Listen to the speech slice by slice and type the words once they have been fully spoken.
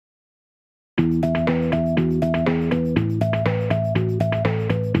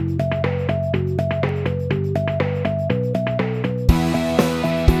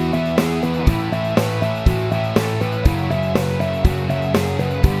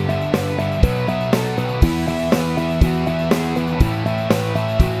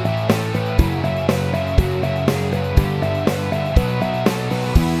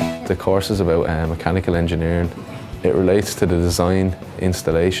course is about mechanical engineering. It relates to the design,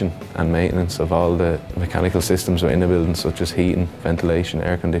 installation and maintenance of all the mechanical systems within a building, such as heating, ventilation,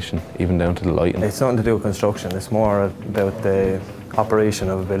 air conditioning, even down to the lighting. It's nothing to do with construction, it's more about the operation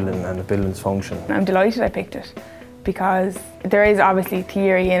of a building and the building's function. I'm delighted I picked it because there is obviously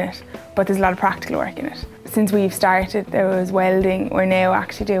theory in it, but there's a lot of practical work in it. Since we've started, there was welding. We're now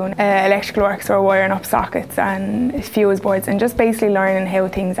actually doing electrical work, so we're wiring up sockets and fuse boards and just basically learning how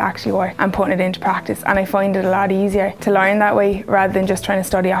things actually work and putting it into practice. And I find it a lot easier to learn that way rather than just trying to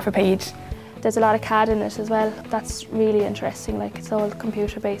study off a page. There's a lot of CAD in it as well. That's really interesting, like it's all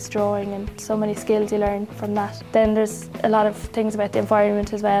computer-based drawing and so many skills you learn from that. Then there's a lot of things about the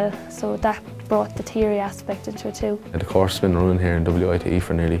environment as well, so that brought the theory aspect into it too. The course has been running here in WIT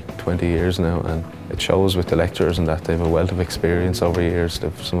for nearly 20 years now, and it shows with the lecturers and that they have a wealth of experience over years.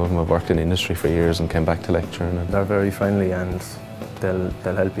 Some of them have worked in industry for years and came back to lecturing. They're very friendly and they'll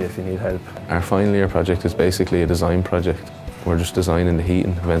help you if you need help. Our final year project is basically a design project. We're just designing the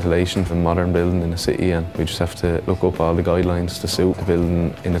heating, ventilation of a modern building in the city, and we just have to look up all the guidelines to suit the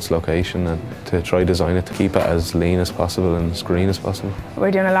building in its location and to try design it to keep it as lean as possible and as green as possible.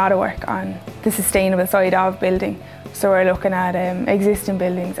 We're doing a lot of work on the sustainable side of building, so we're looking at existing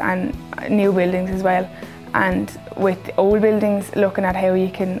buildings and new buildings as well, and with old buildings looking at how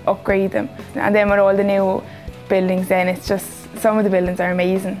you can upgrade them, and then with all the new buildings then it's just some of the buildings are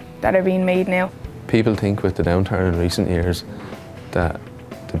amazing that are being made now. People think with the downturn in recent years that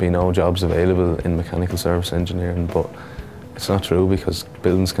there'll be no jobs available in mechanical service engineering, but it's not true because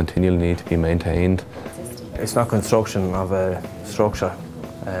buildings continually need to be maintained. It's not construction of a structure,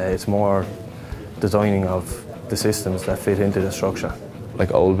 it's more designing of the systems that fit into the structure.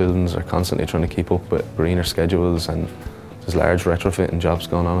 Like old buildings are constantly trying to keep up with greener schedules, and there's large retrofitting jobs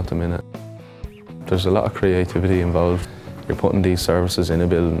going on at the minute. There's a lot of creativity involved. You're putting these services in a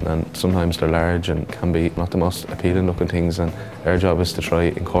building and sometimes they're large and can be not the most appealing looking things, and our job is to try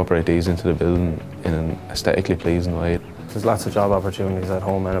incorporate these into the building in an aesthetically pleasing way. There's lots of job opportunities at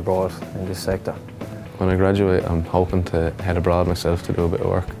home and abroad in this sector. When I graduate, I'm hoping to head abroad myself to do a bit of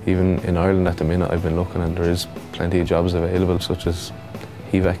work. Even in Ireland at the minute I've been looking and there is plenty of jobs available, such as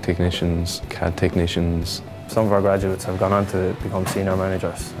HVAC technicians, CAD technicians. Some of our graduates have gone on to become senior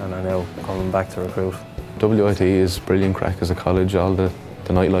managers and are now coming back to recruit. WIT is brilliant crack as a college. All the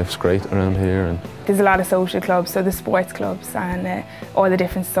nightlife's great around here. And there's a lot of social clubs, so the sports clubs and all the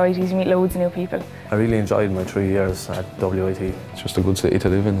different societies. You meet loads of new people. I really enjoyed my 3 years at WIT. It's just a good city to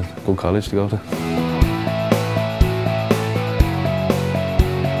live in, a good college to go to.